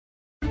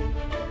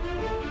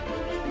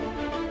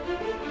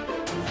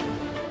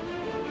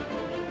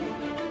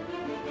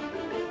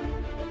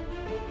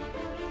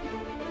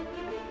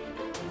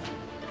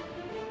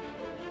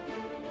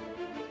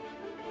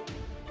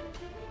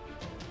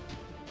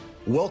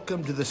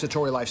Welcome to the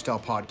Satori Lifestyle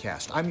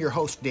Podcast. I'm your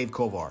host, Dave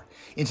Kovar.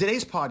 In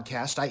today's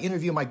podcast, I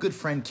interview my good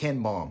friend,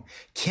 Ken Baum.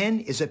 Ken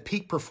is a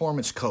peak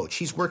performance coach.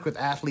 He's worked with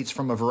athletes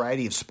from a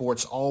variety of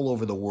sports all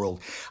over the world.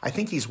 I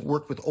think he's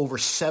worked with over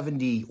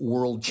 70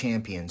 world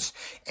champions.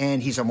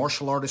 And he's a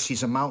martial artist.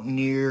 He's a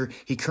mountaineer.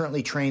 He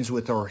currently trains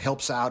with or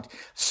helps out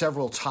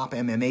several top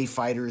MMA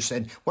fighters.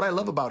 And what I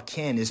love about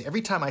Ken is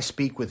every time I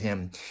speak with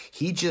him,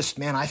 he just,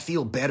 I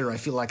feel better. I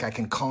feel like I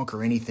can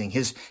conquer anything.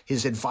 His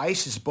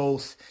advice is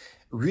both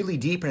really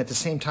deep and at the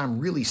same time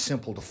really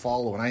simple to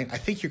follow. And I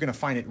think you're going to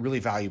find it really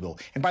valuable.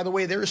 And by the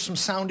way, there is some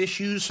sound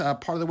issues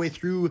part of the way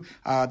through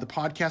the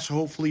podcast. So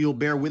hopefully you'll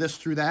bear with us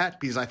through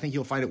that because I think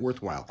you'll find it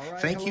worthwhile. All right,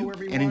 Thank you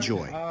everyone. and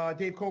enjoy.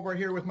 Dave Kovar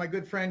here with my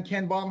good friend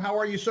Ken Baum. How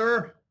are you,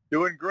 sir?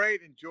 Doing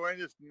great. Enjoying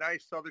this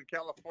nice Southern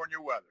California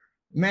weather.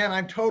 Man,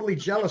 I'm totally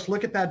jealous.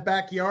 Look at that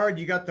backyard.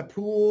 You got the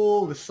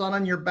pool, the sun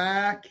on your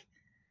back.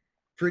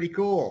 Pretty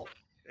cool.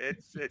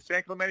 It's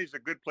San Clemente's a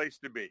good place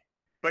to be.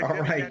 But All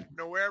right. again,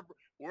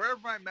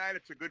 wherever I'm at,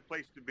 it's a good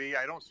place to be.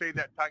 I don't say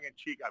that tongue in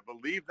cheek. I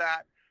believe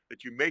that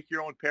you make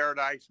your own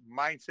paradise.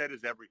 Mindset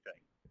is everything.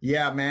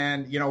 Yeah,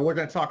 man. We're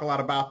going to talk a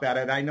lot about that,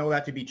 and I know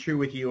that to be true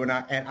with you. And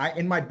I,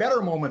 in my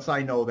better moments,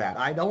 I know that.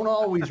 I don't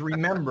always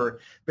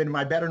remember, but in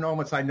my better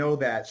moments, I know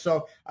that.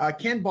 So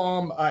Ken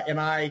Baum and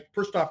I,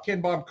 first off,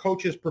 Ken Baum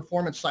coaches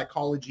performance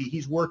psychology.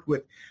 He's worked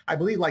with, I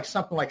believe,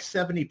 something like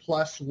 70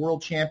 plus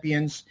world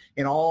champions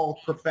in all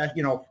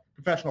professional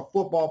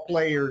football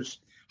players,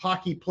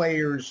 hockey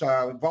players,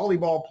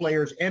 volleyball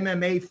players,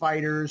 MMA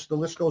fighters, the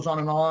list goes on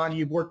and on.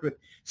 You've worked with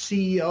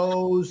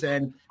CEOs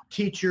and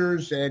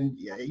teachers and,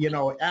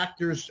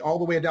 actors all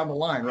the way down the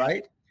line,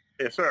 right?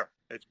 Yes, sir.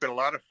 It's been a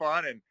lot of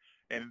fun,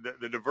 and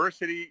the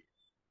diversity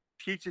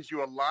teaches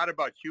you a lot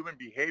about human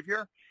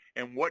behavior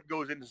and what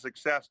goes into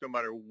success no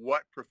matter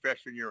what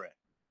profession you're in.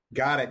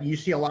 Got it. You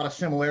see a lot of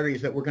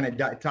similarities that we're going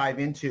to dive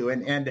into.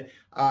 And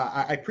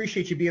I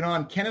appreciate you being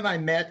on. Ken and I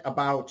met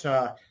about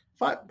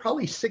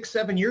probably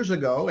 6-7 years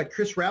ago at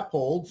Chris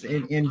Rappold's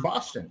in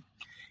Boston.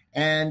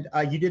 And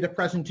you did a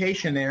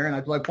presentation there, and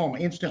I'd like, boom,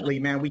 instantly,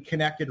 man, we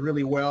connected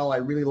really well. I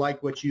really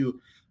like what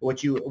you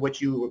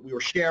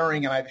were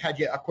sharing, and I've had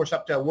you, of course,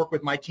 up to work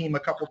with my team a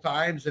couple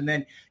times. And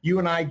then you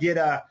and I did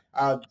a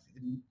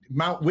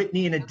Mount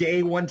Whitney in a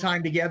day one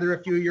time together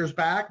a few years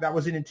back. That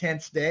was an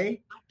intense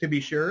day, to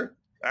be sure.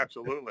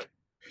 Absolutely.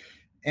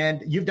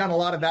 And you've done a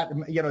lot of that.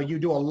 You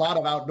do a lot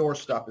of outdoor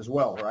stuff as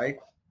well, right?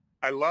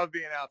 I love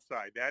being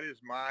outside. That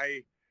is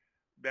my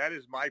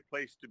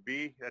place to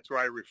be. That's where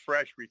I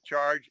refresh,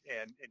 recharge,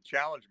 and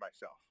challenge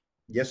myself.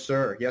 Yes,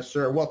 sir. Yes,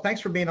 sir. Well, thanks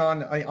for being on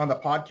the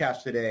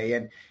podcast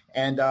today.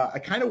 And I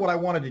kind of what I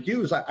wanted to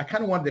do is I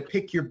kind of wanted to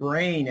pick your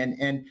brain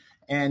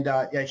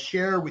and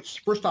share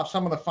first off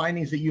some of the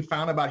findings that you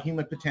found about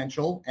human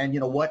potential, and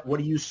what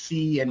do you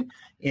see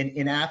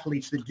in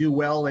athletes that do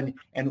well, and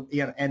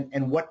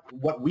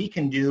what we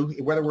can do,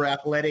 whether we're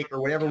athletic or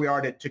whatever we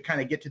are, to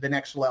kind of get to the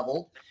next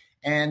level.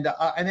 And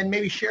then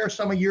maybe share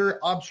some of your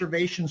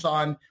observations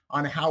on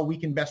how we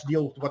can best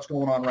deal with what's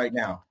going on right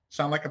now.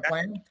 Sound like a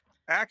plan?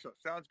 Excellent.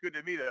 Sounds good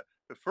to me.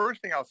 The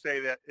first thing I'll say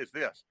is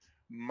this.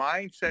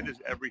 Mindset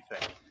is everything.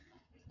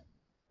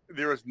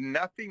 There is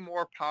nothing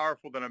more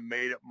powerful than a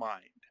made-up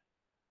mind.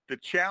 The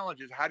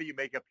challenge is, how do you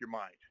make up your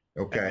mind?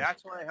 Okay. And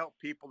that's what I help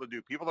people to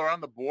do. People that are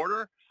on the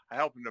border, I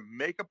help them to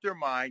make up their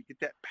mind,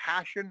 get that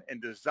passion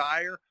and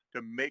desire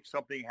to make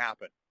something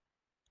happen.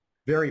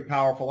 Very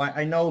powerful.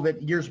 I know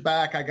that years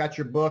back I got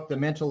your book, The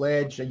Mental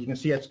Edge. You can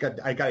see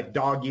I got it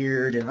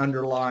dog-eared and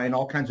underlined,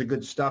 all kinds of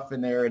good stuff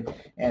in there.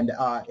 And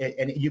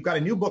you've got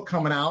a new book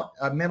coming out,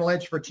 Mental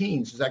Edge for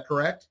Teens. Is that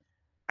correct?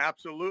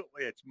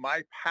 Absolutely. It's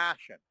my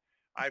passion.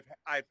 I've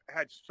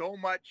had so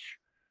much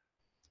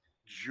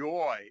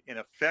joy and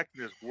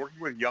effectiveness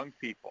working with young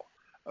people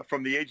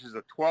from the ages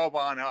of 12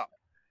 on up.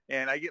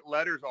 And I get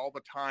letters all the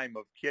time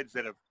of kids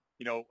that have,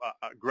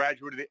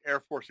 graduated the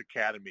Air Force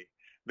Academy,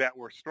 that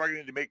were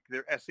struggling to make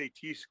their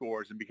SAT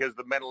scores, and because of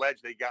the mental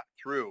edge they got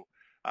through,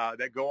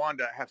 that go on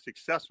to have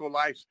successful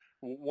lives.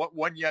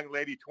 One young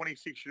lady,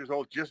 26 years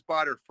old, just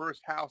bought her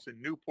first house in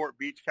Newport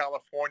Beach,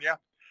 California,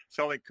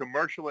 selling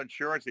commercial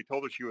insurance. They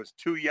told her she was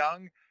too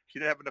young. She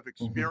didn't have enough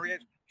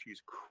experience. Mm-hmm.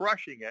 She's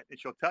crushing it, and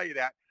she'll tell you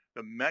that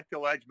the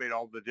mental edge made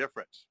all the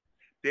difference.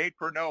 Dave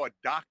Pernod, a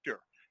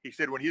doctor, he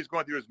said when he was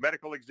going through his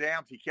medical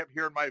exams, he kept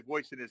hearing my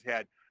voice in his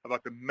head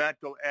about the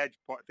mental edge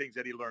things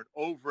that he learned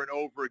over and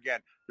over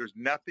again. There's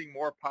nothing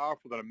more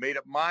powerful than a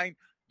made-up mind.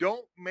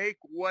 Don't make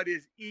what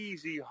is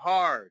easy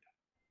hard.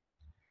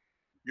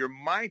 Your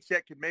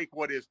mindset can make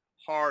what is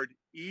hard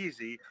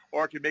easy,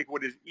 or it can make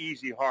what is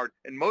easy hard.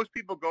 And most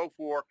people go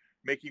for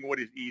making what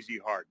is easy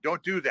hard.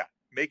 Don't do that.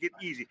 Make it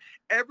easy.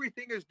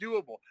 Everything is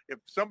doable. If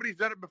somebody's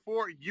done it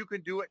before, you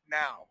can do it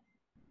now.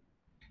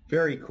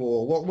 Very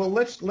cool. Well,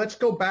 let's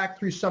go back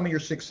through some of your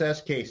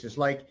success cases.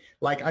 Like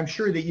I'm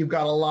sure that you've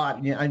got a lot,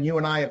 and you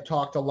and I have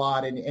talked a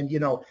lot, and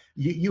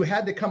you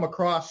had to come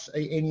across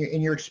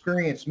in your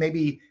experience,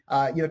 maybe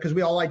because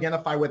we all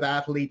identify with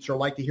athletes or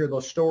like to hear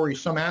those stories.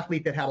 Some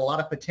athlete that had a lot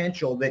of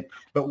potential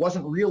but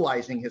wasn't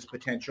realizing his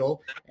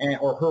potential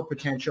or her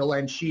potential,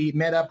 and she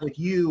met up with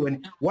you.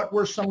 And what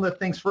were some of the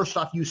things, first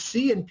off, you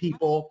see in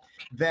people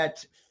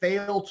that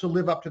fail to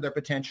live up to their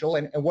potential,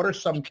 and what are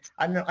some?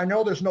 I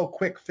know there's no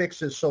quick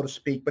fixes, so to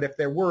speak, but if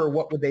there were,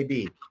 what would they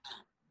be?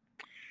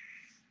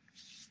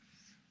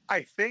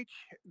 I think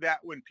that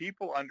when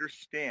people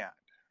understand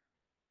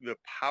the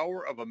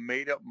power of a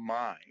made-up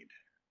mind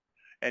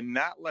and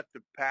not let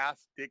the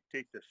past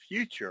dictate the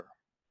future,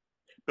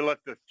 but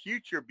let the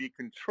future be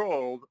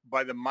controlled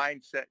by the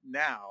mindset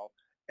now,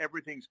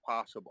 everything's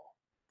possible.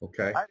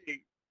 Okay. I had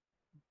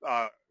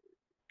a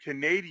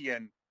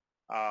Canadian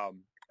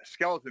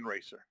skeleton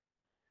racer.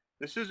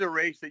 This is a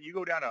race that you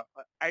go down an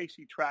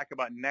icy track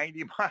about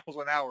 90 miles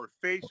an hour,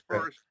 face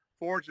first,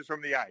 4 inches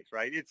from the ice,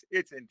 right?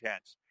 It's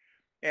intense.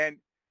 And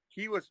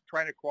he was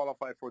trying to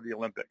qualify for the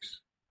Olympics.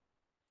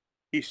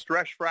 He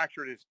stress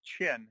fractured his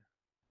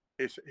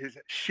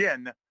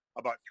shin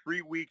about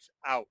 3 weeks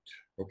out.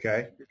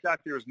 Okay. He thought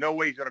there was no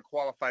way he's going to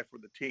qualify for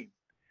the team.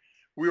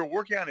 We were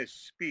working on his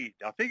speed.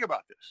 Now think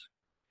about this.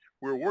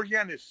 We were working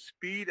on his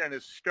speed and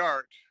his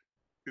start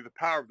through the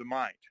power of the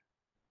mind.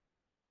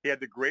 He had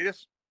the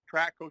greatest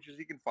track coaches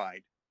he can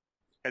find,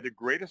 had the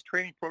greatest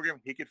training program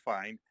he could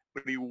find,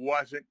 but he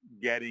wasn't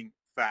getting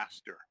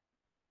faster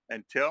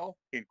until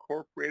he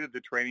incorporated the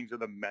trainings of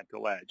the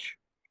mental edge.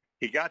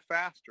 He got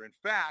faster. In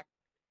fact,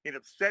 he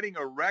ended up setting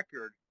a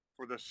record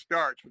for the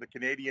starts for the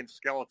Canadian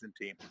skeleton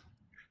team.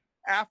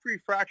 After he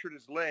fractured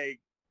his leg,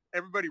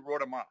 everybody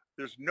wrote him off.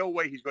 There's no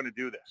way he's going to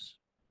do this.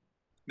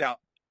 Now,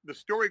 the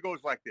story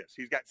goes like this.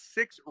 He's got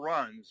 6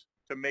 runs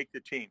to make the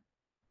team.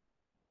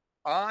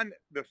 On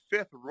the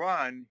 5th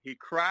run, he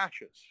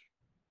crashes,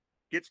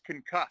 gets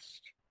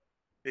concussed.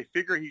 They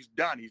figure he's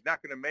done. He's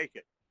not going to make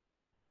it.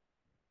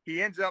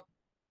 He ends up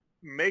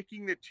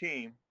making the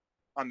team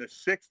on the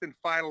 6th and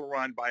final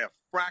run by a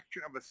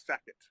fraction of a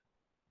second.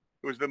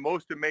 It was the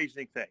most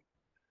amazing thing.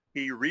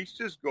 He reached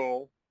his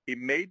goal. He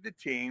made the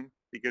team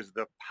because of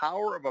the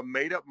power of a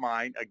made-up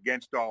mind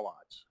against all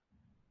odds.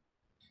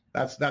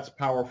 That's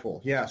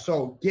powerful. Yeah.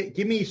 So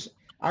give me.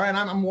 All right,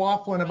 I'm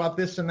waffling about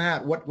this and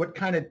that. What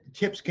kind of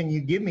tips can you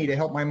give me to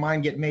help my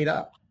mind get made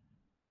up?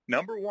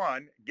 Number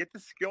 1, get the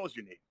skills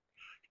you need.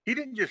 He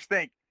didn't just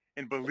think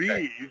and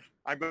believe,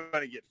 I'm going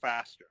to get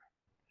faster.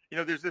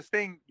 There's this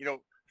thing,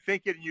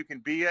 think it and you can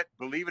be it,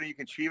 believe it and you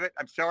can achieve it.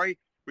 I'm sorry,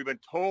 we've been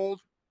told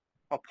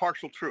a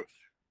partial truth.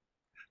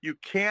 You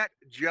can't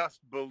just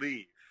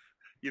believe.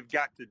 You've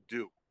got to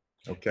do.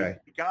 Okay.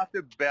 He got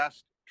the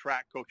best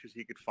track coaches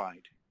he could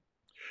find.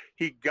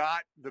 He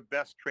got the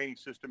best training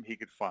system he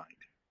could find.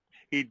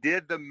 He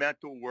did the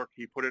mental work.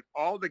 He put it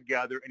all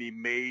together, and he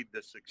made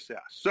the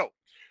success. So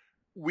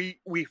we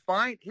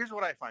find, here's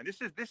what I find.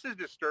 This is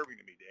disturbing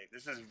to me, Dave.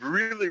 This is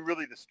really,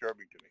 really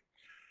disturbing to me.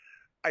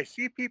 I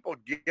see people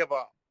give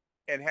up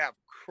and have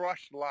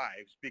crushed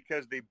lives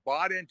because they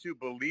bought into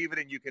believe it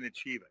and you can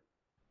achieve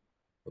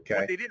it. Okay.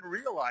 What they didn't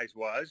realize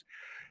was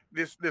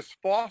this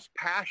false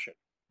passion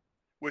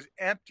was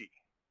empty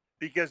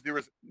because there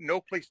was no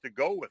place to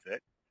go with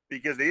it,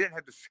 because they didn't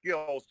have the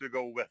skills to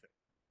go with it.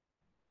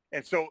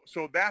 And so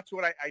that's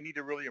what I need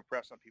to really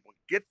impress on people.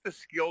 Get the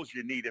skills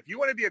you need. If you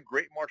want to be a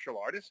great martial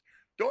artist,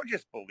 don't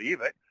just believe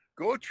it.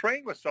 Go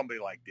train with somebody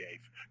like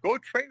Dave. Go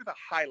train with a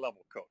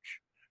high-level coach.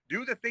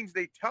 Do the things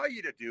they tell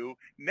you to do.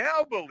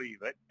 Now believe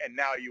it, and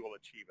now you will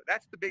achieve it.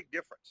 That's the big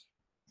difference.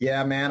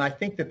 Yeah, man, I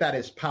think that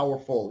is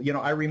powerful.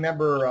 I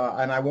remember,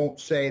 and I won't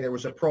say, there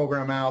was a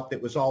program out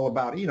that was all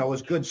about, it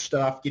was good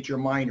stuff, get your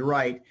mind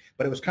right.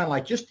 But it was kind of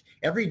like, just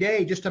every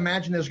day, just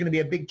imagine there's going to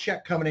be a big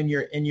check coming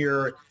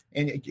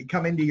and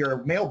come into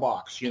your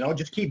mailbox.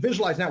 Just keep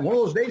visualizing that. One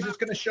of those days it's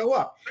going to show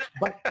up.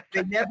 But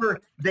they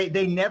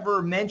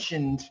never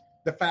mentioned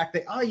the fact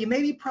that, you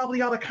maybe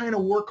probably ought to kind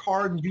of work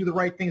hard and do the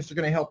right things that are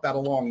going to help that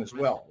along as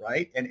well,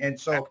 right? And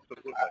so,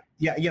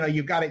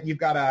 you've got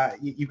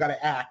to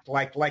act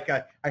like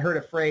I heard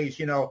a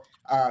phrase,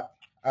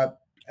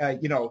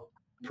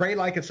 pray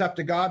like it's up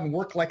to God and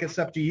work like it's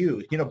up to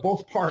you.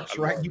 Both parts,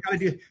 right? You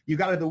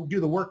got to do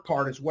the work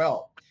part as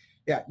well.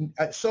 Yeah.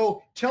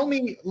 So tell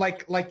me,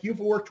 like you've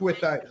worked with,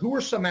 who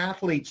are some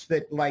athletes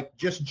that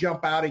just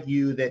jump out at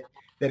you that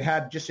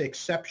had just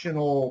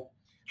exceptional,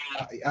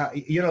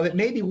 that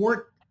maybe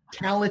weren't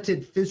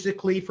talented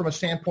physically from a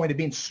standpoint of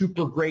being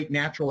super great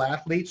natural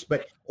athletes,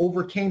 but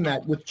overcame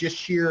that with just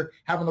sheer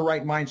having the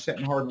right mindset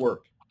and hard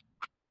work?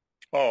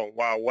 Oh,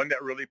 wow. One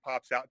that really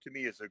pops out to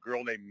me is a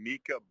girl named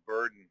Mika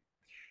Burden.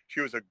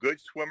 She was a good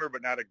swimmer,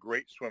 but not a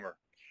great swimmer.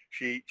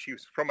 She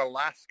was from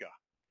Alaska.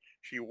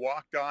 She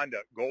walked on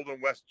to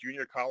Golden West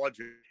Junior College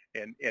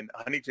in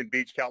Huntington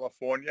Beach,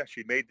 California.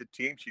 She made the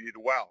team. She did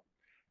well.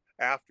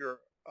 After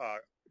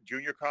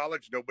junior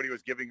college, nobody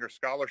was giving her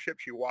scholarship.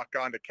 She walked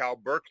on to Cal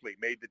Berkeley,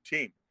 made the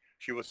team.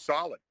 She was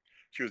solid.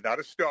 She was not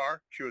a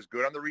star. She was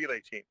good on the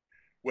relay team.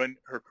 When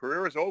her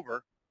career was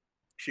over,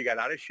 she got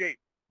out of shape.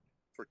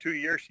 For 2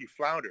 years, she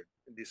floundered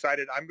and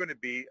decided, I'm going to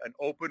be an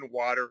open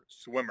water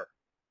swimmer.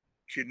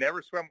 She'd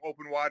never swum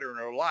open water in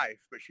her life,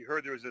 but she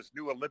heard there was this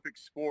new Olympic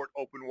sport,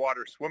 open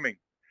water swimming.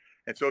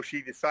 And so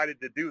she decided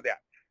to do that.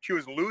 She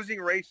was losing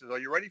races. Are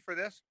you ready for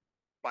this?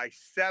 By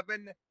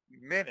 7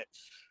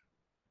 minutes.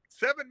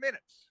 7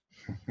 minutes.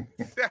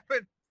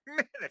 7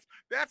 minutes.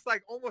 That's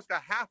like almost a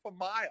half a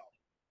mile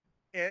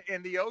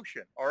in the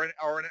ocean or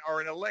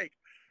in a lake.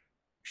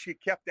 She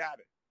kept at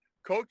it.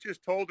 Coaches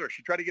told her,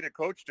 she tried to get a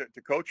coach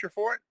to coach her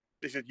for it.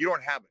 They said, you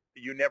don't have it.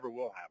 You never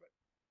will have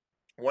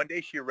it. One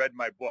day she read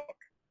my book.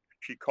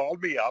 She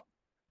called me up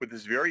with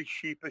this very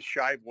sheepish,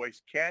 shy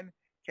voice. Ken,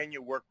 can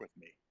you work with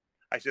me?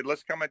 I said,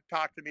 let's come and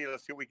talk to me.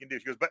 Let's see what we can do.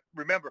 She goes, but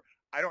remember,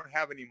 I don't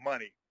have any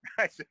money.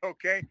 I said,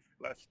 okay,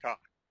 let's talk.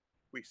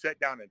 We sat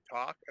down and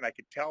talked, and I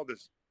could tell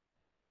this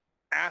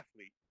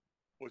athlete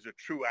was a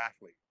true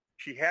athlete.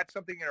 She had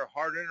something in her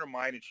heart and in her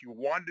mind, and she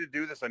wanted to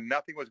do this, and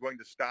nothing was going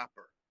to stop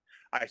her.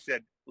 I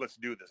said, let's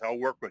do this. I'll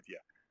work with you.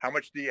 How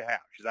much do you have?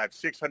 She said, I have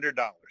 $600.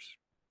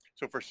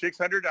 So for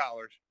 $600,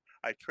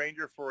 I trained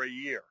her for a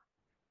year,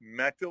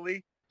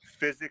 mentally,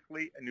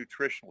 physically, and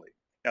nutritionally.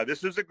 Now,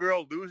 this is a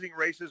girl losing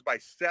races by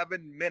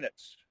 7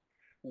 minutes.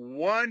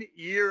 1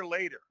 year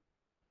later,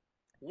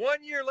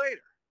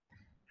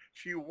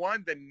 she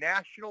won the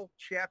national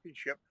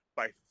championship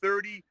by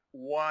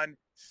 31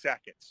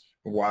 seconds.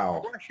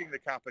 Wow. Crushing the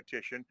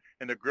competition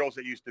and the girls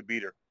that used to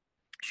beat her.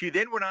 She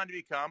then went on to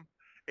become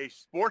a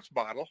sports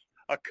model,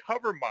 a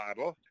cover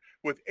model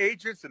with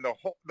agents and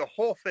the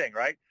whole thing,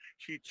 right?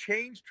 She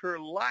changed her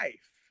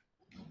life.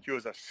 She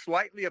was a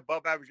slightly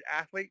above average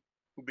athlete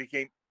who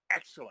became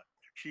excellent.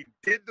 She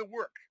did the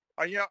work.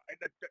 You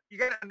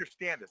got to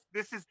understand this.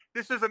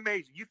 This is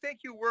amazing. You think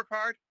you work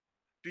hard?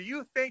 Do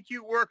you think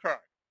you work hard?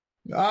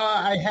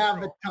 I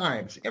have at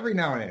times, every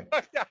now and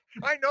then.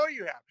 I know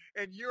you have.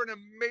 And you're an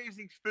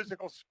amazing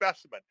physical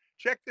specimen.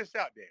 Check this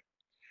out, Dave.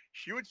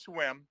 She would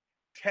swim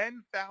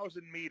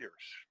 10,000 meters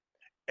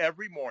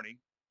every morning,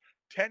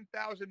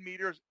 10,000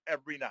 meters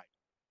every night.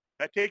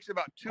 That takes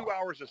about 2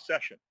 hours a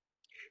session.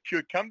 She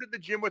would come to the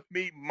gym with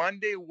me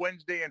Monday,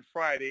 Wednesday, and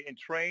Friday and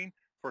train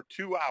for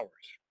 2 hours.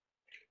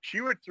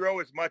 She would throw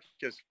as much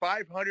as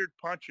 500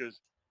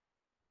 punches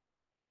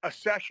a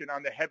session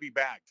on the heavy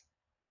bag.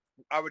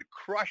 I would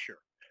crush her.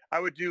 I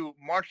would do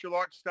martial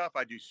arts stuff.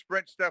 I do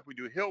sprint stuff. We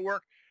do hill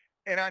work.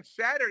 And on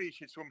Saturday,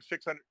 she'd swim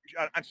 600.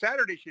 On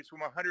Saturday, she'd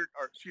swim 100,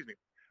 or excuse me.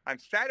 On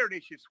Saturday,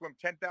 she'd swim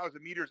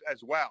 10,000 meters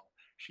as well.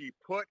 She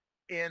put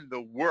in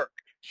the work.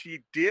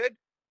 She did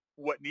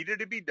what needed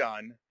to be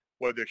done,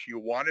 whether she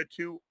wanted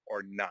to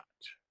or not.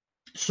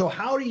 So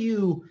how do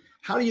you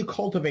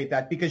cultivate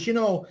that? Because,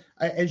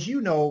 as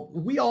you know,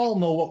 we all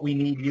know what we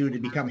need to do to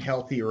become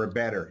healthier or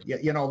better.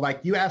 Like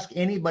you ask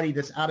anybody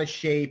that's out of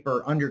shape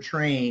or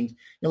undertrained,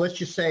 let's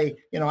just say,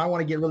 I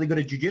want to get really good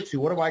at jiu-jitsu.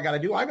 What do I got to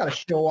do? I got to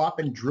show up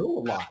and drill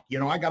a lot.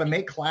 I got to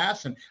make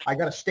class and I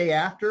got to stay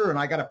after and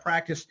I got to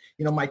practice,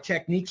 my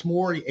techniques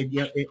more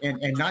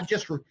and not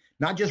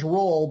just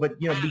roll, but,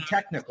 be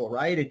technical,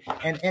 right?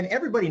 And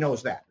everybody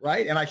knows that,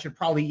 right? And I should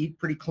probably eat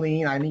pretty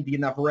clean. I need to get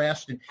enough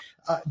rest. And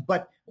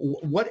but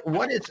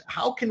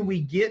how can we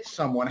get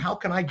someone? How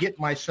can I get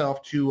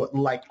myself to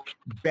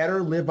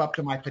better live up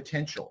to my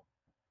potential?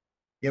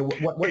 Yeah.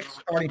 What's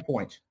the starting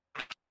point?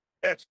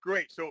 That's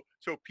great. So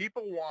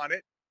people want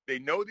it. They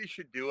know they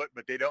should do it,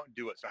 but they don't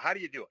do it. So how do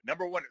you do it?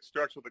 Number one, it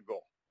starts with a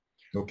goal.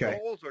 Okay.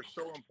 Goals are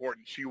so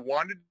important. She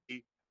wanted to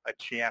be a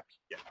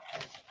champion,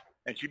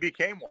 and she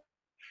became one.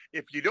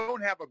 If you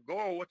don't have a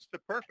goal, what's the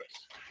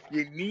purpose?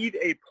 You need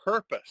a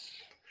purpose.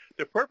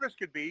 The purpose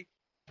could be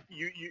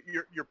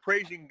you're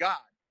praising God.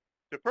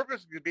 The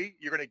purpose could be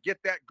you're going to get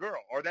that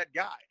girl or that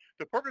guy.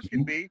 The purpose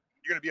can be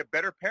you're going to be a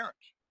better parent.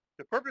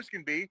 The purpose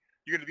can be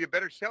you're going to be a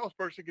better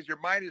salesperson because your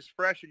mind is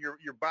fresh and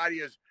your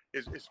body is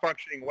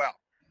functioning well.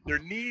 There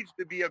needs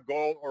to be a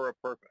goal or a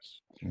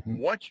purpose. Mm-hmm.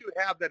 Once you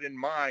have that in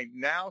mind,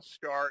 now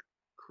start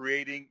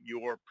creating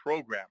your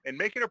program and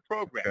make it a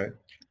program. Okay.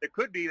 It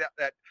could be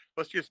that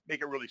let's just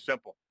make it really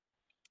simple.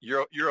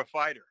 You're a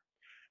fighter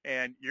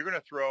and you're going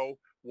to throw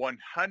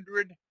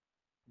 100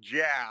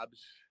 jabs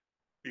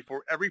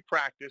before every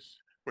practice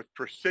with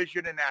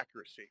precision and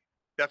accuracy.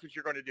 That's what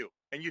you're going to do.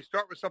 And you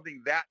start with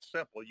something that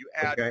simple. You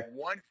add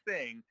one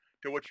thing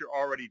to what you're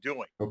already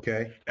doing.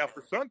 Okay. Now,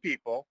 for some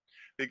people,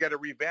 they got to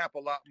revamp a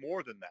lot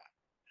more than that.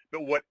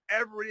 But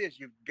whatever it is,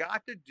 you've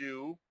got to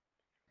do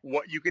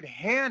what you can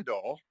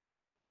handle.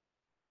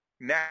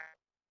 Now,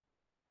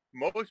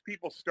 most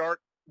people start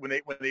when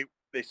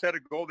they set a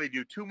goal, they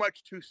do too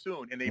much too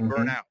soon and they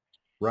burn out.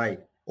 Right.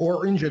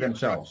 Or injure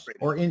themselves. The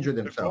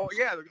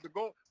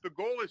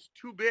goal is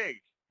too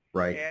big.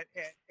 Right.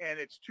 And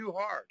it's too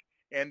hard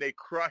and they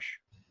crush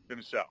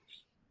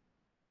themselves.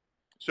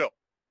 So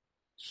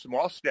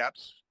small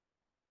steps,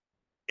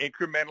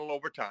 incremental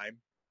over time,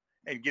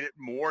 and get it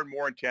more and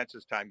more intense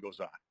as time goes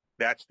on.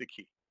 That's the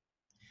key.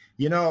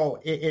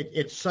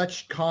 It's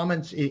such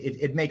common.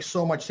 It makes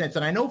so much sense.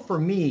 And I know for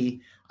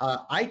me,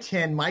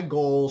 my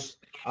goals,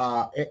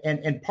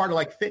 and part of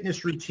like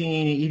fitness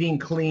routine, eating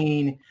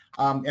clean,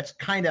 that's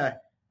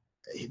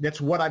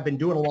what I've been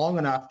doing long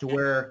enough to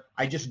where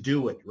I just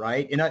do it,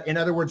 right? In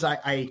other words,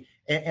 I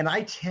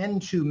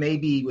tend to,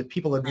 maybe with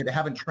people that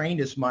haven't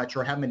trained as much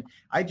or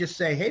I just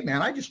say, hey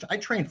man, I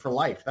train for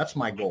life. That's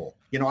my goal.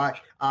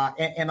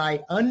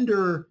 I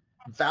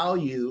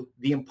undervalue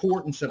the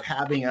importance of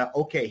having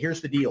okay,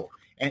 here's the deal.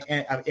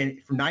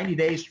 And for 90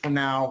 days from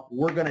now,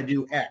 we're going to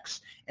do X,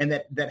 and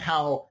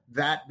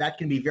that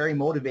can be very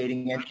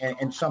motivating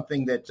and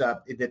something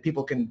that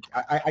people can.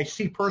 I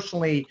see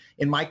personally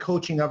in my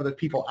coaching of other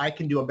people, I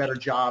can do a better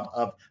job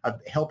of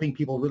helping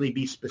people really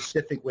be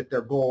specific with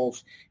their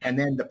goals, and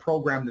then the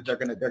program that they're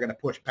going to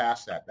push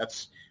past that.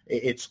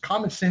 It's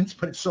common sense,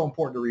 but it's so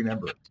important to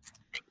remember.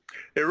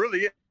 It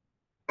really is.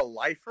 A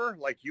lifer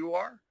like you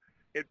are,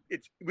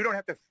 we don't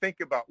have to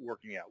think about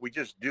working out. We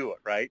just do it,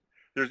 right?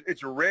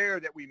 It's rare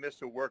that we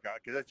miss a workout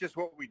because that's just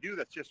what we do.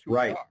 That's just who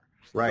we are.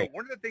 Right. So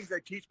one of the things I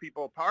teach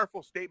people, a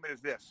powerful statement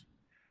is this: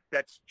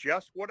 that's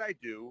just what I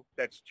do.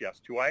 That's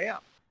just who I am.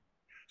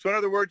 So in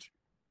other words,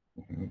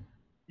 I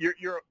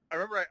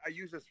remember I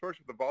used this first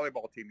with the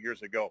volleyball team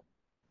years ago.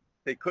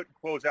 They couldn't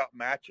close out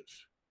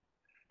matches.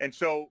 And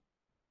so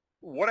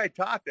what I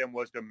taught them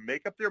was to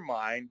make up their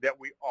mind that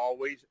we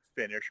always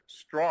finish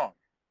strong.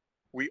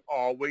 We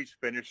always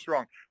finish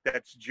strong.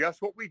 That's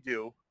just what we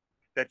do.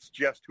 That's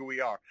just who we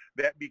are.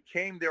 That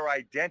became their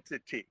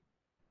identity.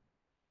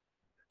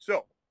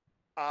 So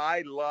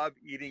I love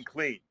eating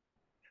clean.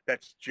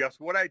 That's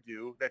just what I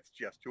do. That's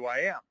just who I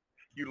am.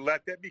 You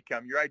let that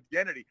become your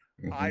identity.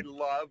 Mm-hmm. I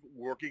love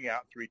working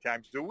out 3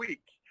 times a week.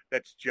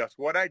 That's just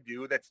what I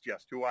do. That's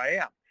just who I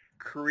am.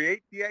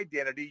 Create the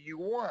identity you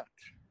want.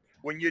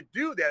 When you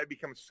do that, it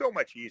becomes so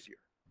much easier.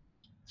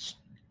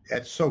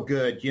 That's so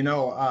good.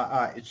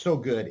 It's so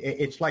good.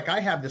 It's like I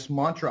have this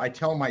mantra I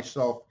tell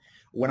myself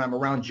when I'm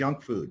around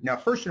junk food. Now,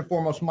 first and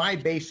foremost, my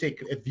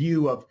basic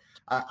view of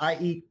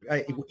I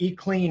eat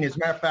clean. As a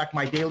matter of fact,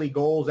 my daily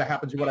goals, that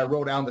happens to what I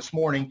wrote down this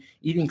morning.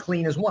 Eating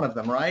clean is one of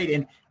them,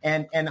 right?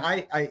 And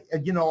I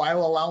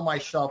will allow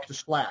myself to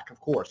slack,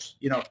 of course,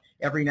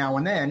 every now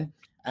and then.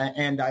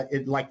 And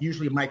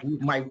usually my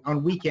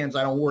on weekends,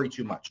 I don't worry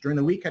too much. During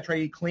the week, I try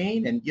to eat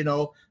clean. And,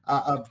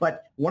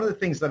 but one of the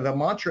things the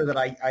mantra that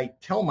I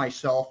tell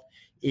myself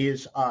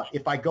is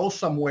if I go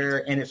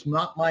somewhere and it's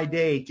not my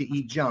day to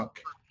eat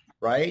junk,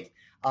 right?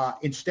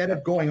 Instead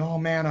of going, oh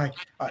man,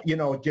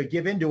 to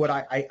give into it,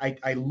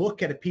 I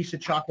look at a piece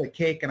of chocolate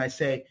cake and I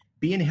say,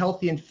 being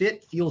healthy and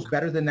fit feels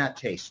better than that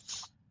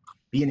tastes.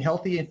 Being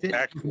healthy and fit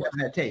feels better than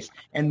that tastes.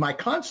 And my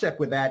concept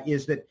with that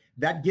is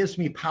that gives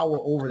me power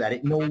over that.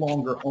 It no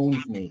longer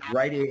owns me,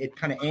 right? It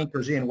kind of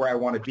anchors in where I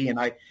want to be. And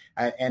I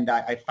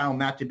found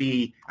that to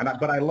be,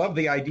 but I love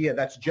the idea.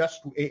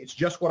 It's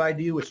just what I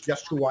do. It's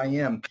just who I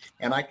am.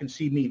 And I can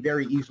see me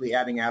very easily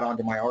adding that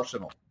onto my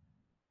arsenal.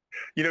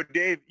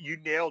 Dave, you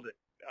nailed it.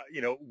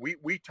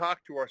 We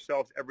talk to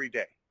ourselves every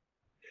day.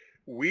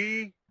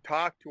 We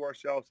talk to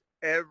ourselves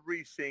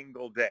every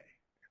single day.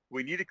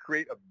 We need to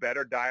create a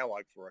better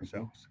dialogue for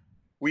ourselves. Mm-hmm.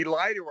 We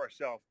lie to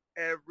ourselves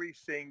every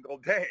single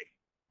day.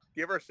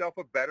 Give ourselves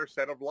a better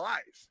set of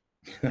lies.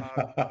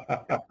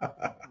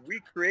 We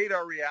create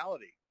our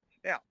reality.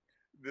 Now,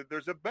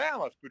 there's a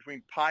balance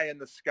between pie in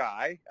the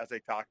sky, as I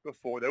talked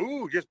before,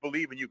 just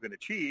believe and you can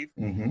achieve,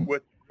 mm-hmm.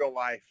 with real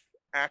life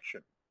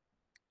action.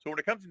 So when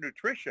it comes to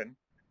nutrition,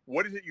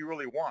 what is it you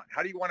really want?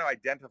 How do you want to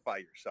identify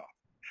yourself?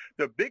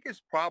 The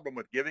biggest problem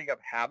with giving up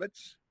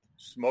habits,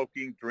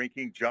 smoking,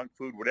 drinking, junk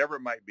food, whatever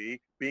it might be,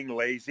 being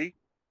lazy,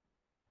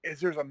 is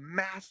there's a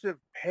massive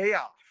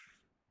payoff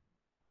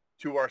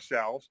to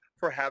ourselves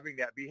for having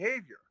that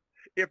behavior.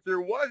 If there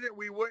wasn't,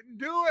 we wouldn't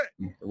do it.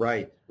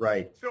 Right.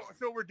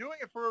 So we're doing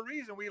it for a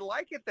reason. We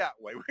like it that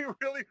way.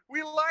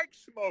 We like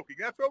smoking.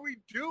 That's why we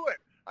do it.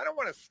 I don't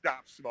want to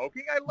stop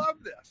smoking. I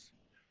love this.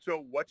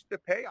 So what's the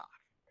payoff?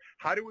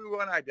 How do we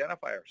want to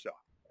identify ourselves?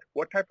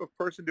 What type of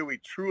person do we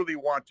truly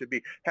want to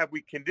be? Have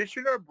we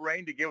conditioned our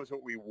brain to give us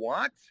what we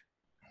want?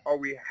 Or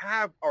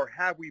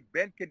have we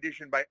been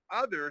conditioned by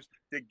others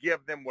to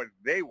give them what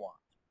they want?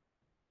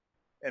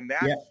 And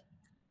that's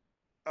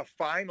a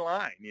fine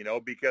line,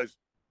 because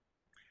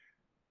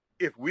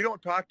if we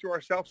don't talk to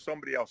ourselves,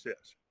 somebody else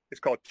is. It's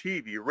called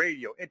TV,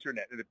 radio,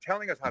 internet. And they're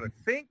telling us how to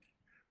think,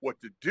 what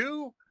to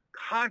do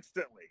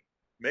constantly.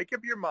 Make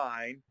up your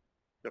mind,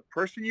 the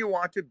person you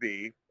want to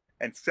be,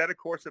 and set a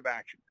course of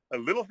action. A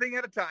little thing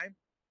at a time.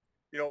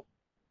 New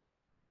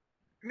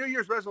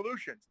Year's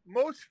resolutions.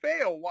 Most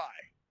fail. Why?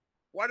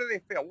 Why do they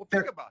fail? Well,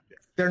 think about this.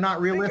 They're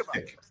not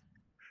realistic.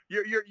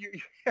 You're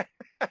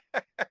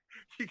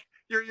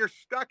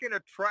stuck in a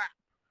trap.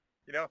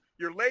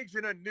 Your leg's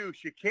in a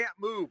noose. You can't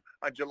move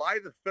on July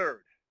the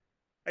 3rd.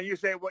 And you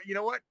say, well, you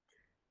know what?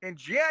 In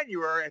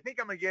January, I think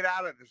I'm going to get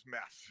out of this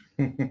mess.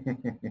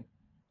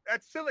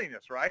 That's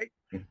silliness, right?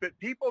 But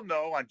people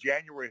know on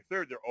January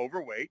 3rd, they're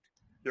overweight.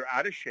 They're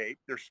out of shape.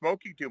 They're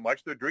smoking too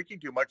much. They're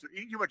drinking too much. They're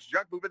eating too much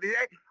junk food. But they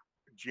say,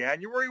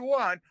 January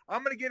 1,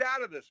 I'm going to get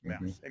out of this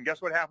mess. Mm-hmm. And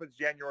guess what happens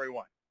January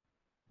 1?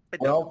 It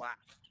doesn't last.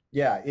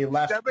 Yeah, it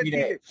lasts 3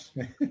 days.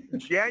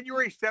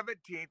 January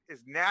 17th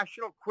is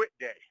National Quit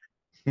Day.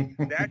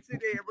 That's the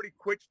day everybody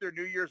quits their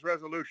New Year's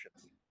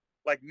resolutions.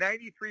 Like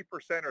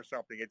 93% or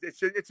something.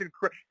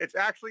 It's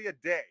actually a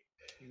day,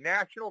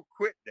 National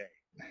Quit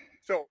Day.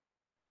 So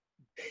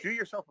do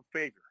yourself a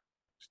favor.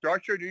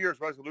 Start your New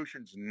Year's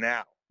resolutions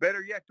now.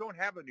 Better yet, don't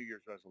have a New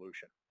Year's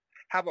resolution.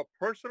 Have a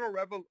personal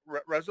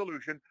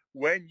resolution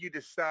when you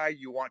decide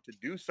you want to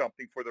do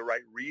something for the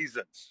right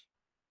reasons.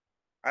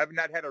 I have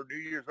not had a New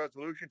Year's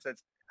resolution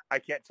since I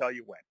can't tell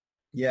you when.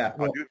 Yeah.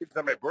 I'll do things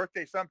on my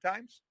birthday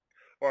sometimes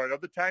or at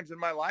other times in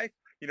my life.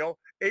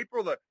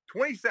 April the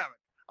 27th,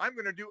 I'm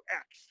going to do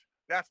X.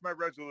 That's my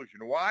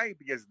resolution. Why?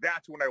 Because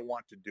that's when I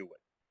want to do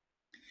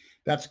it.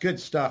 That's good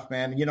stuff,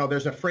 man.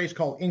 There's a phrase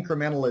called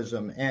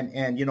incrementalism,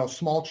 and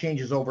small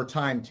changes over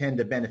time tend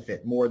to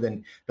benefit more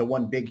than the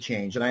one big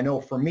change. And I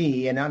know for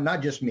me, and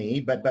not just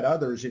me, but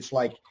others, it's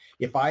like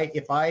if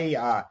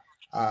I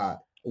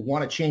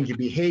want to change a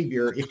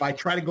behavior, if I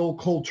try to go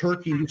cold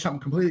turkey and do something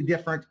completely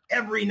different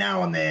every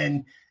now and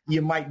then,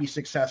 you might be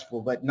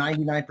successful. But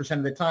 99%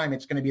 of the time,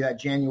 it's going to be that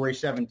January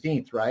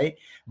 17th, right?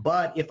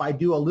 But if I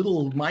do a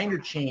little minor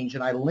change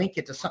and I link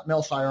it to something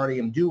else I already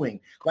am doing,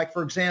 like,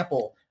 for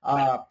example,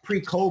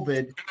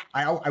 pre-COVID,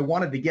 I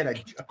wanted to get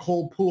a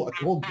cold pool, a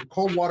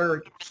cold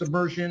water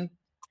submersion,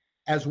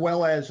 as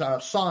well as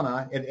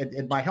sauna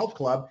at my health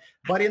club.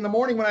 But in the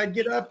morning when I'd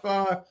get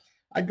up,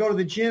 I'd go to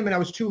the gym, and I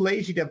was too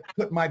lazy to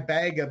put my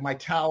bag of my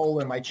towel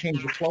and my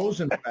change of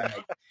clothes in the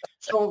bag.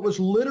 So it was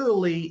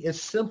literally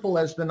as simple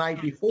as the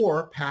night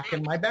before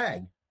packing my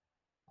bag.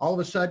 All of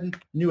a sudden,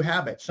 new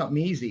habit, something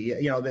easy,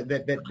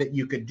 that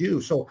you could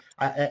do. So,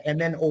 and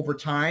then over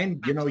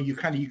time, you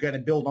got to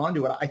build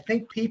onto it. I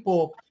think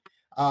people,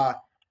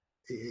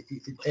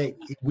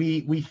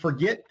 we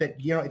forget that,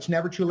 it's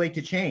never too late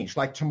to change.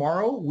 Like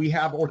tomorrow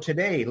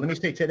today, let me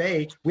say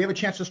today, we have a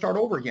chance to start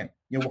over again.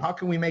 How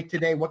can we make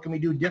today? What can we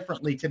do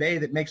differently today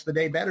that makes the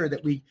day better?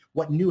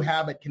 What new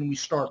habit can we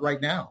start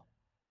right now?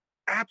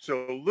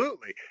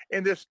 Absolutely.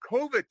 And this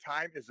COVID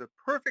time is a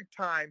perfect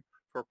time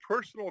for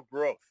personal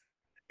growth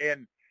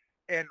and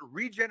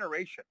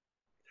regeneration.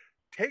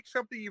 Take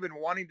something you've been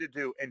wanting to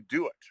do and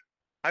do it.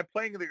 I'm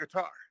playing the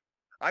guitar.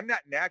 I'm not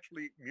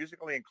naturally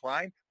musically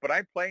inclined, but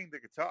I'm playing the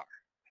guitar,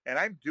 and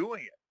I'm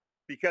doing it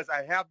because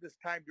I have this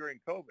time during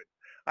COVID.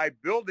 I'm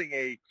building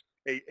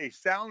a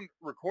sound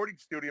recording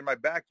studio in my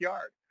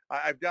backyard.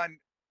 I've done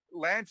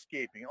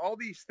landscaping, all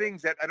these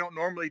things that I don't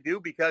normally do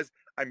because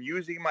I'm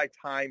using my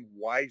time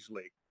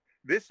wisely.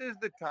 This is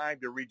the time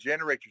to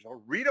regenerate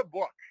yourself. Read a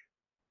book.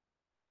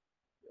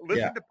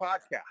 Listen to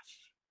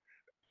podcasts,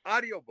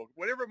 audiobook,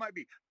 whatever it might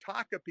be.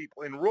 Talk to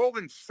people. Enroll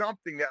in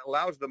something that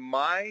allows the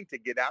mind to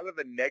get out of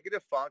the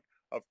negative funk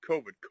of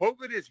COVID.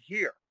 COVID is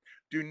here.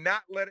 Do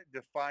not let it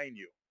define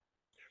you.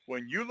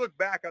 When you look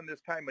back on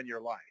this time in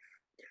your life,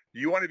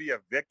 do you want to be a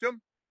victim?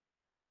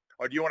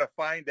 Or do you want to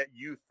find that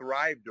you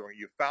thrived during it?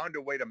 You found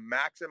a way to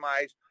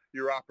maximize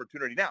your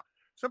opportunity. Now,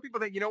 some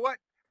people think, you know what?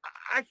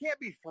 I can't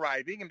be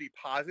thriving and be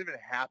positive and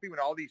happy when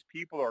all these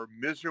people are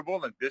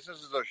miserable and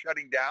businesses are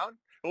shutting down.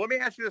 Well, let me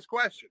ask you this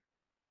question.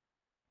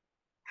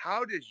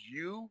 How does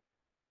you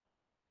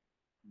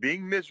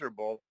being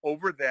miserable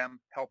over them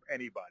help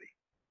anybody?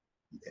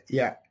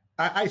 Yeah,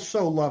 I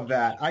so love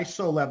that. I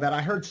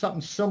heard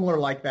something similar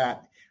like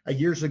that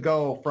years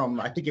ago from,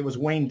 I think it was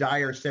Wayne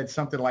Dyer said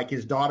something like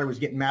his daughter was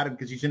getting mad at him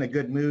because he's in a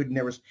good mood and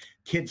there was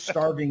kids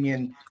starving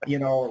in,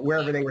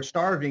 wherever they were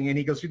starving. And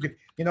he goes,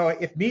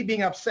 if me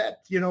being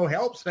upset,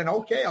 helps, then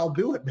okay, I'll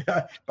do it.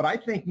 But I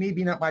think me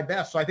being at my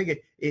best. So I think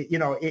it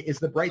is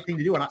the right thing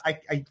to do. And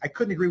I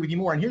couldn't agree with you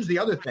more. And here's the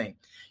other thing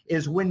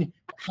is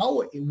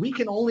how we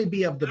can only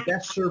be of the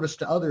best service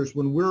to others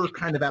when we're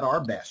kind of at our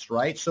best,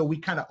 right? So we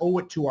kind of owe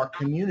it to our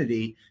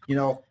community.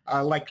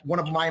 Like one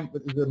of the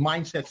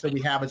mindsets that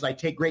we have is I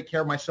take great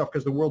care of myself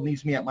because the world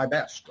needs me at my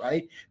best,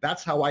 right?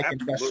 That's how I can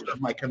best serve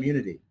my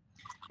community.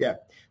 Yeah.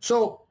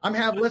 So I'm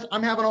having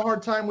a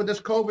hard time with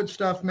this COVID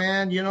stuff,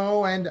 man,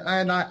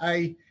 and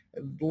I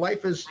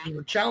life is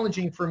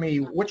challenging for me.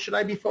 What should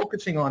I be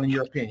focusing on in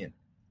your opinion?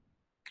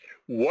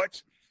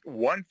 What's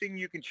one thing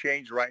you can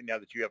change right now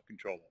that you have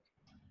control of?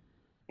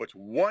 What's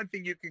one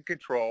thing you can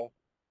control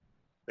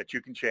that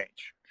you can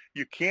change?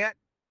 You can't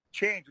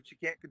change what you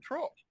can't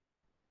control.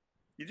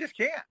 You just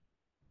can't.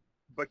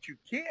 But you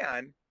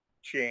can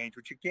change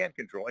what you can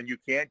control, and you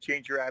can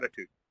change your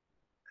attitude.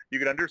 You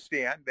can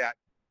understand that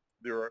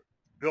there are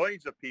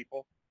billions of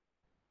people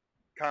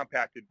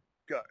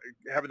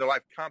having their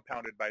life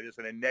compounded by this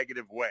in a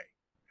negative way.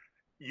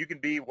 You can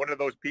be one of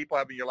those people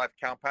having your life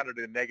compounded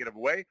in a negative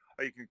way,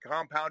 or you can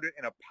compound it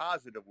in a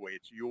positive way.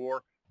 It's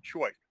your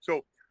choice.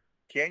 So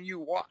can you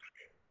walk?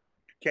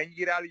 Can you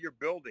get out of your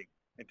building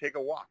and take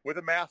a walk with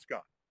a mask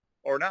on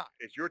or not?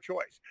 It's your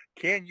choice.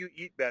 Can you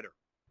eat better?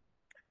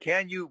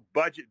 Can you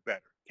budget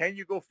better? Can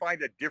you go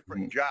find a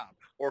different job?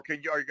 Or are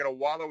you going to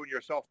wallow in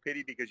your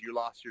self-pity because you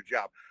lost your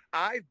job?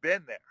 I've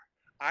been there.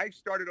 I've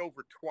started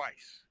over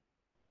twice.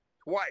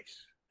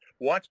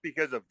 once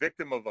because a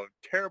victim of a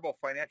terrible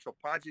financial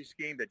Ponzi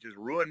scheme that just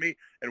ruined me,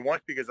 and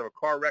once because of a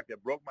car wreck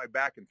that broke my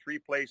back in 3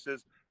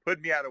 places,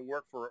 put me out of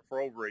work for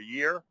over a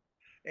year,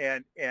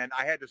 and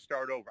I had to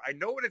start over. I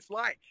know what it's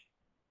like.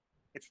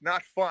 It's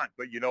not fun,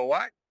 but you know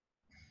what?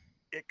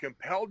 It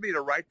compelled me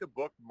to write the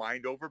book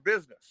Mind Over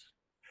Business.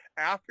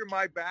 After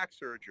my back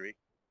surgery,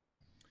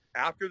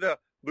 after the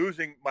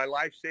losing my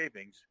life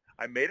savings,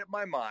 I made up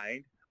my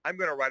mind, I'm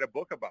going to write a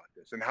book about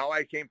this and how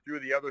I came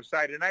through the other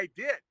side. And I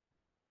did.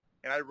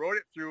 And I wrote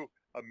it through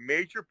a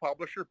major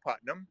publisher,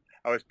 Putnam.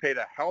 I was paid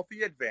a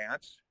healthy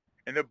advance,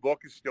 and the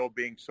book is still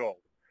being sold.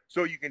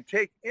 So you can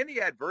take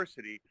any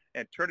adversity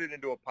and turn it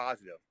into a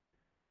positive.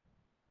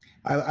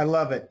 I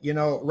love it.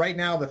 Right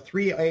now, the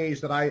 3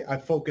 A's that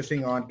I'm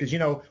focusing on,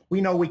 because,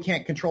 we know we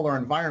can't control our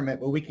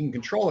environment, but we can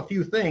control a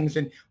few things,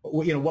 and,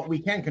 what we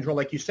can control,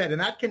 like you said, and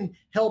that can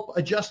help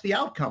adjust the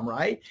outcome,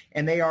 right?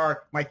 And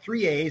my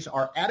 3 A's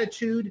are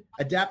attitude,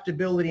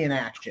 adaptability, and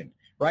action.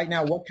 Right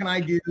now, what can I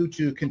do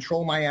to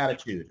control my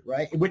attitude,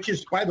 right? Which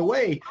is, by the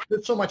way,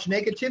 there's so much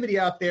negativity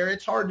out there,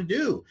 it's hard to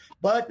do.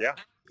 But yeah.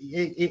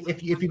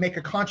 If you make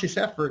a conscious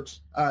effort,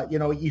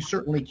 you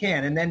certainly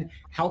can. And then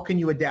how can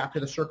you adapt to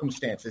the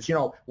circumstances?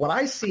 What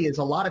I see is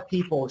a lot of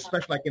people,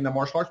 especially like in the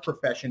martial arts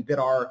profession, that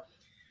are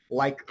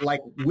like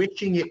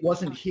wishing it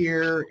wasn't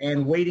here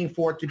and waiting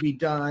for it to be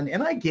done.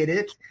 And I get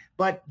it,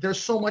 but there's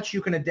so much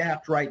you can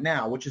adapt right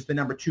now, which is the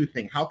number 2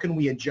 thing. How can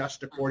we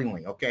adjust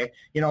accordingly? Okay.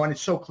 And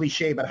it's so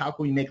cliche, but how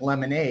can we make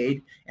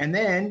lemonade? And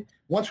then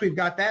once we've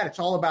got that, it's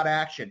all about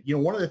action.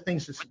 One of the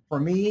things is, for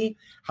me,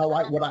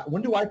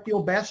 when do I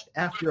feel best?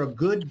 After a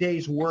good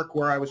day's work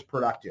where I was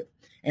productive.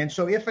 And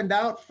so if in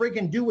doubt,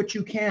 friggin' do what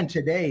you can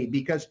today,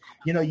 because,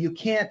 you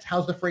can't,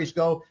 how's the phrase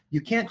go?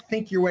 You can't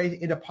think your way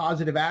into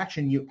positive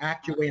action. You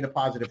act your way into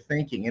positive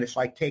thinking. And it's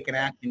like taking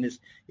action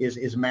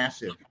is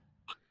massive.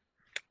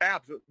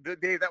 Absolutely.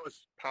 Dave, that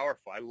was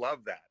powerful. I love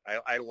that.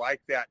 I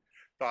like that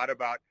thought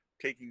about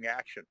taking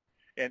action.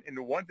 And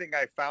the one thing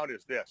I found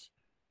is this: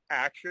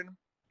 action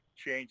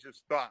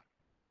changes thought.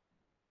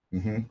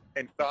 Mm-hmm.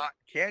 And thought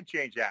can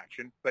change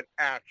action, but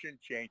action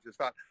changes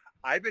thought.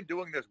 I've been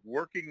doing this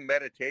working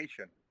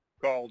meditation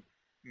called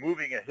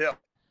moving a hill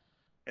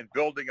and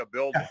building a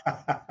building.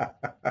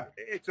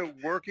 It's a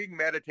working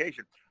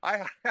meditation.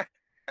 I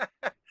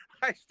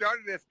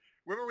started this.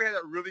 Remember we had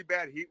that really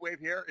bad heat wave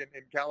here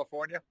in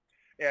California?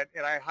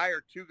 And I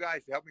hired 2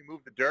 guys to help me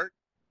move the dirt.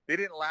 They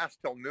didn't last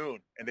till noon,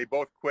 and they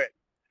both quit.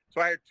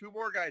 So I had 2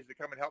 more guys to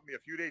come and help me a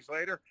few days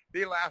later.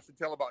 They lasted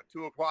until about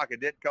 2 o'clock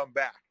and didn't come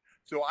back.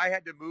 So I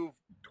had to move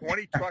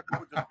 20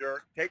 truckloads of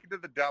dirt, take it to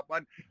the dump.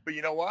 But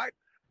you know what?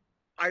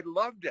 I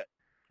loved it.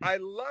 I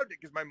loved it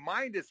because my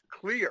mind is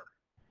clear,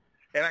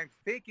 and I'm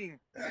thinking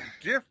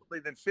differently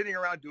than sitting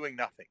around doing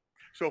nothing.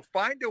 So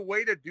find a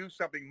way to do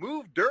something.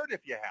 Move dirt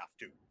if you have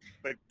to,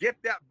 but get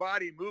that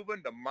body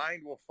moving. The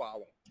mind will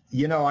follow.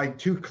 I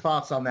 2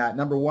 thoughts on that.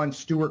 Number 1,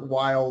 Stuart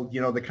Wilde,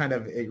 the kind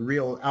of a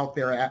real out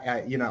there,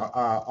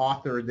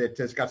 author that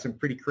has got some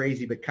pretty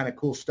crazy but kind of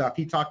cool stuff.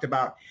 He talked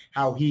about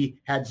how he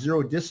had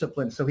 0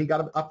 discipline. So he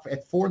got up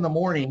at 4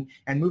 a.m.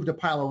 and moved a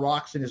pile of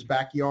rocks in his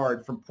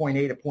backyard from point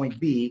A to point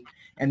B.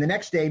 And the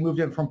next day moved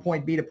him from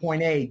point B to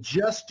point A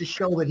just to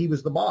show that he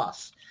was the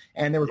boss.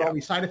 And there was all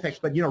these side effects.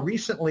 But,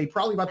 recently,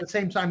 probably about the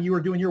same time you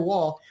were doing your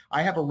wall,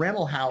 I have a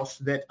rental house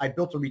that I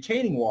built a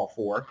retaining wall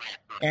for.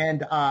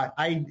 And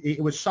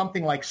it was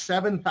something like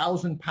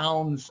 7,000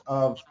 pounds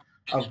of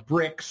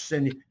bricks.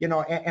 And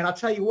I'll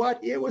tell you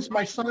what, it was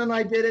my son and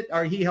I did it,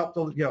 or he helped,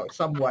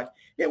 somewhat.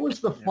 It was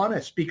the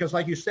funnest because,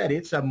 like you said,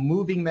 it's a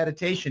moving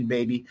meditation,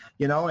 baby,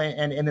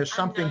 and there's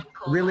something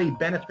really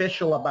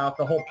beneficial about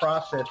the whole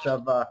process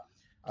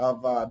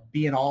of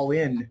being all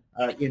in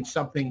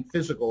something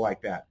physical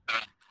like that.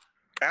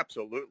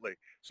 Absolutely.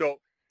 So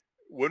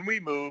when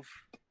we move,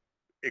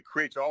 it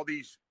creates all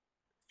these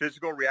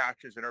physical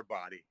reactions in our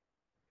body,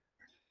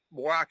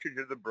 more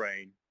oxygen to the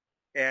brain,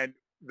 and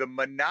the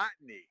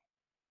monotony,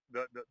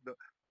 the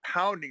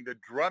pounding, the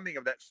drumming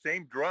of that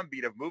same drum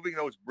beat of moving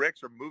those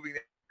bricks or moving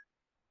it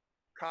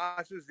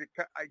causes to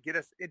get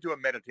us into a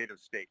meditative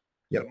state.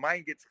 Yep. The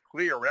mind gets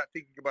clear. We're not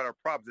thinking about our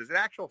problems. It's an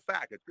actual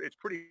fact. It's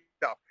pretty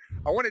tough.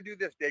 I want to do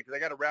this, Dave, because I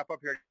got to wrap up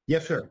here.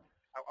 Yes, sir.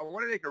 I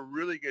want to make a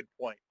really good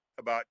point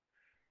about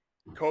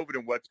COVID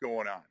and what's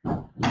going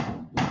on.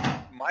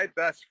 My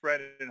best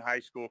friend in high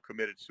school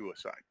committed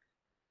suicide.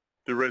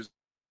 The result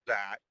of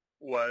that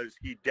was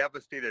he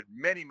devastated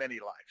many, many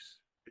lives.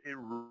 It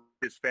ruined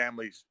his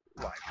family's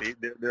life.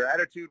 Their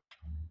attitude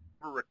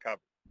never recovered.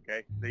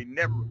 Okay, they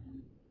never.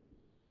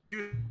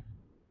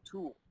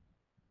 Tool.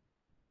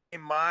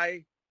 In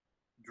my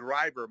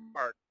driver,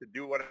 Mark, to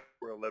do what I do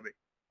for a living.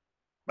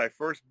 My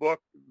first book,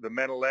 The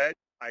Mental Edge,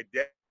 I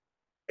dedicated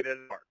to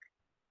Mark.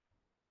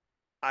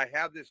 I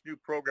have this new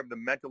program, The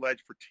Mental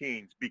Edge for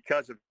Teens,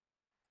 because of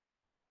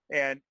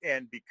and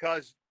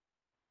because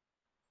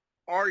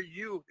our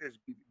youth is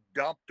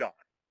dumped on.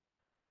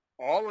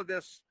 All of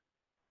this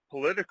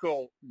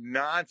political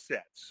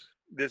nonsense,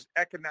 this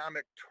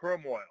economic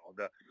turmoil,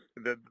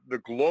 the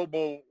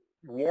global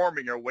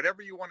warming or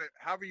whatever you want to,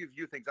 however you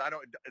view things. I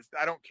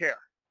don't care.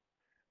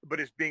 But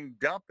it's being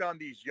dumped on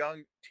these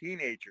young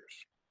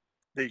teenagers,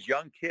 these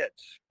young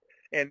kids.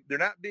 And they're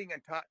not being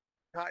taught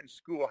in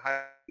school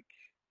how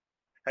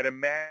to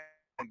manage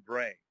their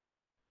brain.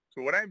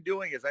 So what I'm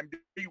doing is I'm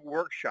doing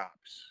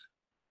workshops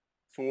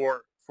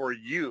for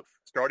youth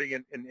starting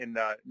in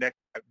next.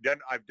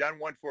 I've done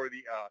one for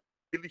the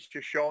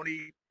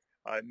Shoshone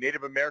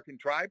Native American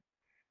tribe,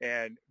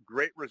 and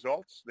great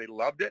results. They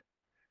loved it.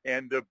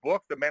 And the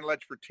book, The Mental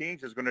Edge for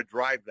Teens, is going to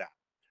drive that.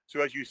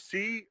 So as you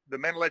see the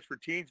Mental Edge for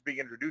Teens being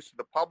introduced to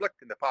the public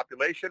and the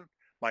population,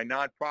 my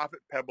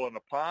nonprofit, Pebble in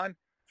the Pond,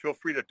 feel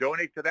free to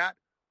donate to that.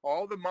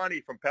 All the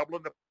money from Pebble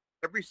in the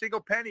every single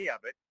penny of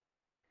it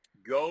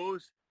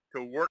goes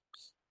to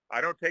works.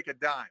 I don't take a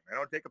dime. I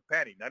don't take a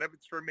penny. None of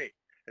it's for me.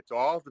 It's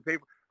all to pay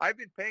for. I've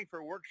been paying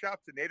for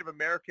workshops in Native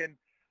American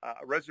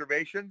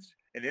reservations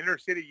and inner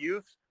city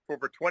youth for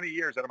over 20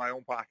 years out of my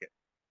own pocket.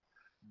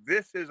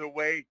 This is a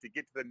way to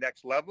get to the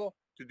next level,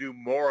 to do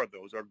more of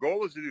those. Our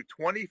goal is to do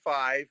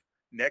 25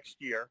 next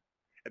year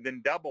and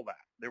then double that.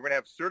 They're going to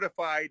have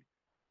certified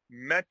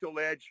mental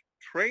edge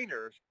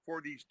trainers for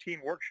these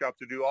teen workshops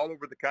to do all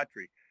over the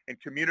country in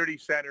community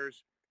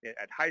centers,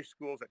 at high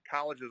schools, at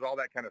colleges, all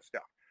that kind of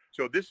stuff.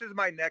 So this is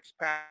my next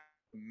path,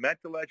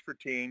 Mental Edge for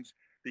Teens,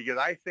 because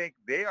I think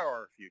they are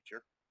our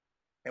future.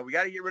 And we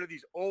got to get rid of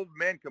these old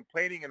men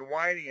complaining and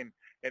whining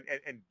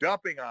and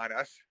dumping on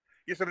us.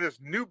 Get some of this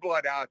new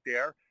blood out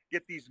there.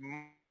 Get these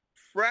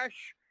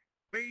fresh,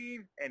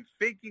 clean, and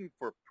thinking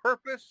for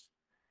purpose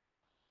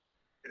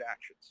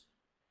actions.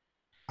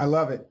 I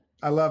love it.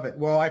 I love it.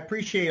 Well, I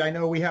appreciate. I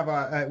know we have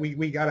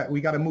we got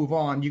to move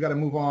on. You got to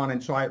move on,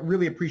 and so I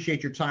really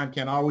appreciate your time,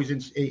 Ken. Always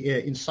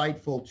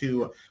insightful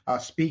to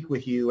speak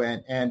with you,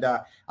 and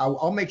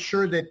I'll make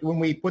sure that when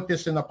we put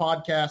this in the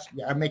podcast,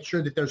 I make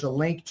sure that there's a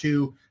link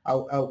to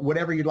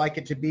whatever you'd like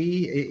it to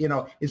be. You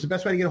know, is the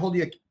best way to get a hold of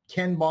you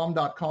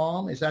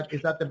KenBaum.com? Is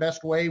that the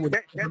best way? Would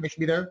the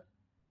information be there?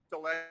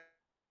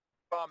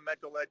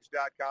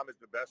 KenBaumMentalEdge.com is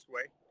the best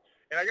way.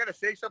 And I got to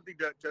say something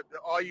to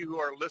all you who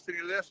are listening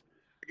to this.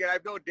 Again,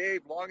 I've known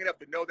Dave long enough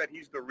to know that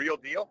he's the real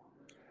deal.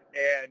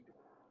 And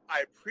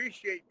I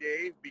appreciate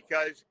Dave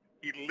because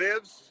he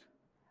lives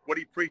what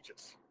he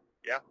preaches.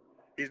 Yeah.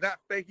 He's not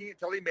faking it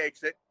till he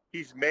makes it.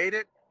 He's made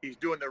it. He's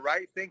doing the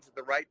right things at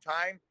the right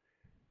time.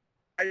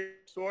 I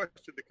source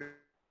to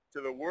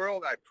the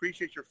world. I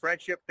appreciate your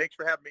friendship. Thanks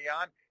for having me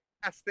on.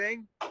 Last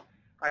thing,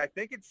 I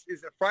think is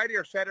it Friday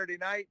or Saturday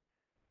night?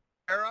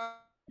 Era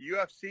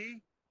UFC.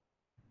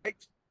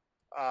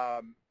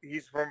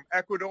 He's from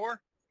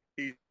Ecuador.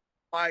 He's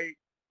my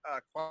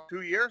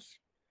 2 years.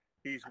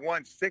 He's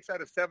won 6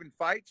 out of 7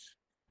 fights.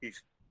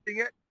 He's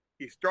fighting it.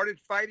 He started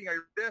fighting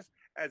this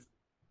as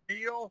a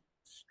real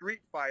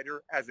street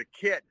fighter as a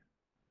kid.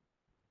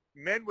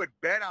 Men would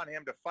bet on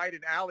him to fight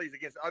in alleys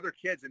against other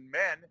kids and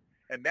men,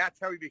 and that's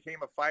how he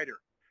became a fighter.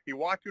 He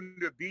walked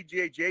into a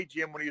BJJ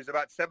gym when he was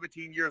about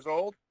 17 years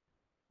old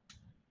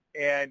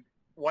and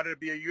wanted to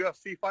be a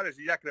UFC fighter. So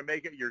you're not going to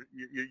make it. You're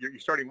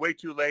starting way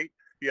too late.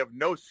 You have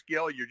no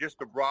skill. You're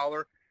just a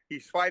brawler.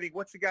 He's fighting.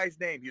 What's the guy's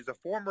name? He's a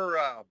former.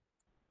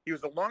 He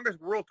was the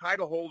longest world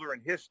title holder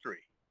in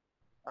history.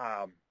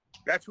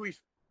 That's who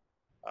he's.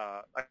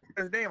 I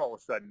forget his name all of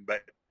a sudden,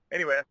 but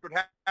anyway, that's what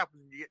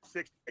happens when you get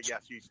 60. I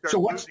guess you start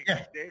losing.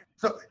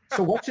 So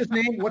what's his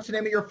name? What's the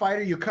name of your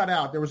fighter? You cut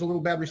out. There was a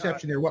little bad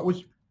reception there. What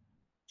was?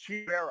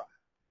 Vera.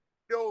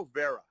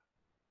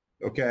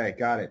 Okay,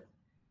 got it.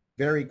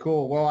 Very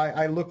cool. Well,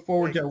 I look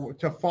forward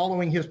to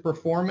following his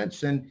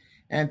performance, and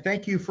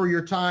thank you for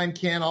your time,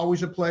 Ken.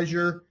 Always a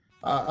pleasure.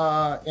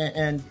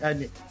 And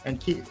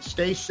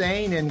stay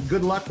sane, and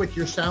good luck with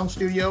your sound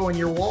studio and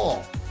your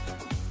wall.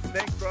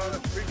 Thanks, brother.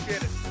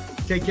 Appreciate it.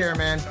 Take care,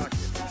 man. Talk to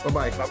you.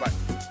 Bye-bye. Bye-bye.